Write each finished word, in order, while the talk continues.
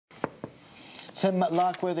Tim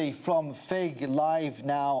Larkworthy from FIIG live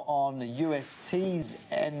now on USTs.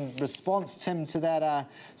 In response, Tim, to that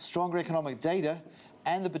stronger economic data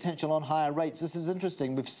and the potential on higher rates, this is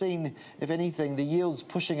interesting. We've seen, if anything, the yields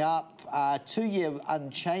pushing up. 2-year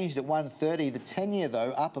unchanged at 130. The 10-year,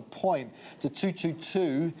 though, up a point to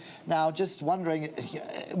 222. Now, just wondering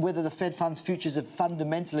whether the Fed funds futures have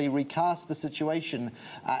fundamentally recast the situation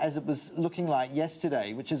as it was looking like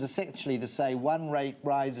yesterday, which is essentially to say one rate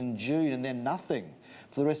rise in June and then nothing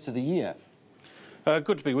for the rest of the year.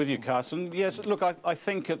 Good to be with you, Carson. Yes, look, I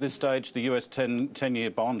think at this stage the US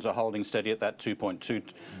 10-year bonds are holding steady at that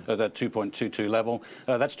 2.22 level.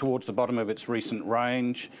 That's towards the bottom of its recent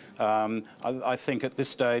range. I think at this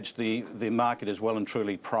stage the market is well and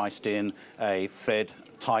truly priced in a Fed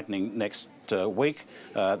tightening next week.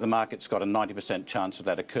 The market's got a 90% chance of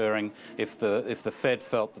that occurring. If the Fed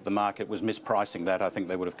felt that the market was mispricing that, I think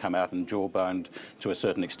they would have come out and jawboned to a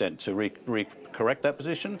certain extent to correct that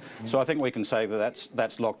position. So I think we can say that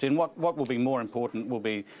that's locked in. What will be more important will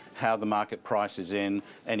be how the market prices in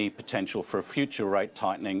any potential for a future rate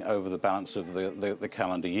tightening over the balance of the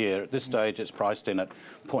calendar year. At this stage, it's priced in at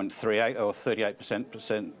 0.38 or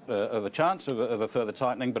 38% of a chance of a further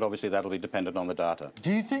tightening, but obviously that'll be dependent on the data.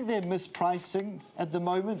 Do you think they're mispricing at the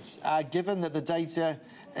moment, given that the data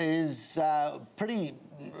is pretty...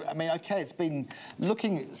 I mean, OK, it's been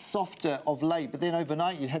looking softer of late, but then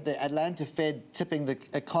overnight you had the Atlanta Fed tipping the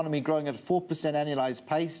economy growing at a 4% annualised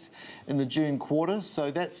pace in the June quarter.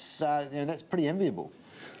 So that's, that's pretty enviable.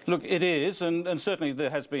 Look, it is, and certainly there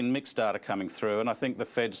has been mixed data coming through, and I think the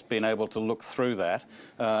Fed's been able to look through that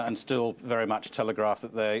and still very much telegraph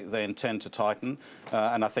that they intend to tighten,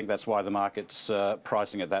 and I think that's why the market's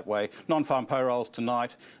pricing it that way. Non-farm payrolls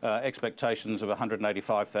tonight, expectations of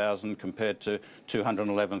 185,000 compared to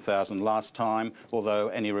 211,000 last time, although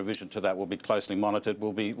any revision to that will be closely monitored,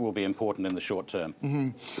 will be important in the short term.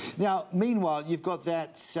 Now, meanwhile, you've got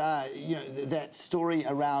that, that story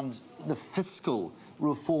around the fiscal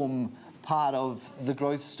reform part of the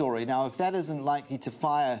growth story. Now, if that isn't likely to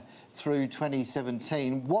fire through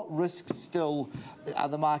 2017, what risks still are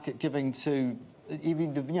the market giving to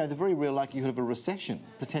even the very real likelihood of a recession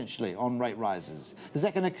potentially on rate rises? Is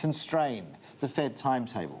that going to constrain the Fed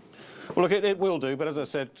timetable? Well, look, it will do, but as I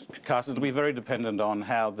said, Carson, it'll be very dependent on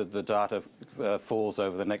how the data falls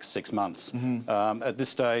over the next 6 months. At this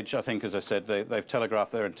stage, I think, as I said, they've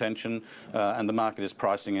telegraphed their intention, and the market is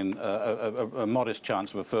pricing in a modest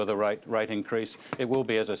chance of a further rate increase. It will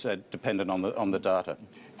be, as I said, dependent on the data.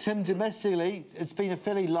 Tim, domestically, it's been a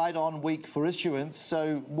fairly light-on week for issuance,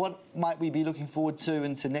 so what might we be looking forward to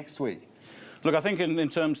into next week? Look, I think in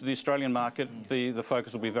terms of the Australian market, the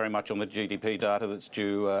focus will be very much on the GDP data that's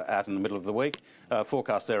due out in the middle of the week.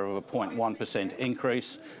 Forecast there of a 0.1%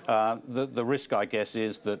 increase. The risk, I guess,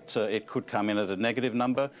 is that it could come in at a negative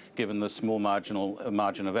number, given the small margin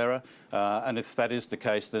of error. And if that is the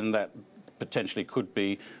case, then that potentially could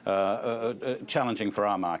be challenging for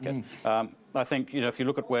our market. I think, if you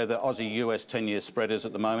look at where the Aussie-US 10-year spread is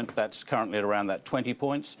at the moment, that's currently at around that 20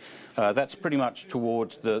 points. That's pretty much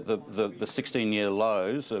towards the 16-year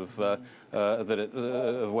lows of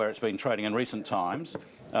where it's been trading in recent times.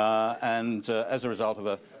 And as a result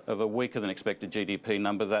of a weaker than expected GDP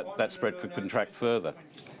number, that spread could contract further.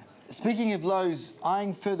 Speaking of lows,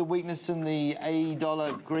 eyeing further weakness in the AE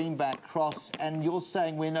dollar greenback cross, and you're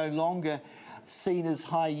saying we're no longer seen as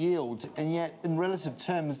high yield, and yet in relative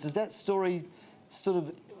terms, does that story sort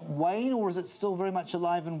of wane, or is it still very much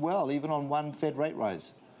alive and well, even on one Fed rate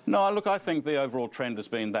rise? No, look, I think the overall trend has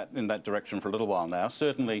been in that direction for a little while now.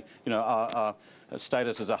 Certainly, our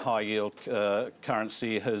status as a high-yield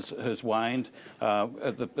currency has waned.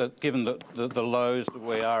 Given the lows that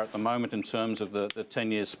we are at the moment in terms of the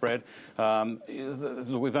 10-year spread,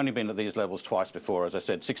 we've only been at these levels twice before, as I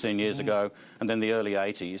said, 16 years ago and then the early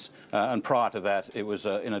 80s. And prior to that, it was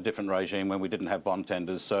in a different regime when we didn't have bond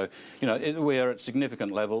tenders. So, we are at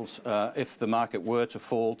significant levels. If the market were to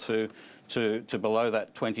fall to below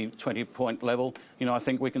that 20-point level, I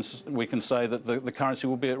think we can say that the currency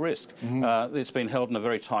will be at risk. It's been held in a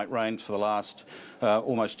very tight range for the last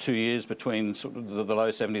almost 2 years between sort of the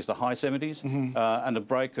low 70s, the high 70s, and a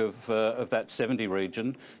break of that 70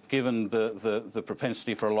 region, given the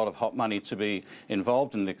propensity for a lot of hot money to be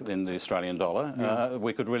involved in the Australian dollar,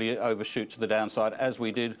 we could really overshoot to the downside, as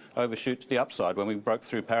we did overshoot to the upside when we broke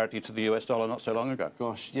through parity to the US dollar not so long ago.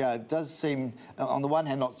 Gosh, yeah, it does seem, on the one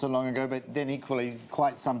hand, not so long ago, but then equally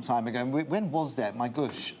quite some time ago. When was that? My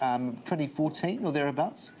gosh, 2014 or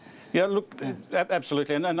thereabouts? Yeah, look,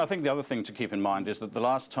 absolutely, and I think the other thing to keep in mind is that the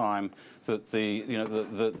last time that the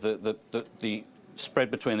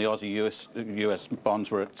spread between the Aussie-US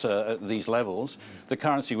bonds were at these levels, the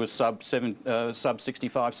currency was sub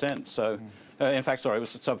 65 cents. So. In fact, sorry, it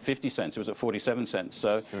was sub 50 cents. It was at 47 cents.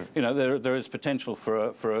 So, you know, there is potential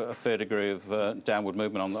for a fair degree of downward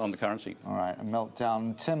movement on the currency. All right, a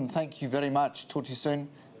meltdown. Tim, thank you very much. Talk to you soon.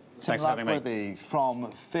 Tim Thanks for having me. Larkworthy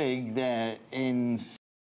from FIIG there in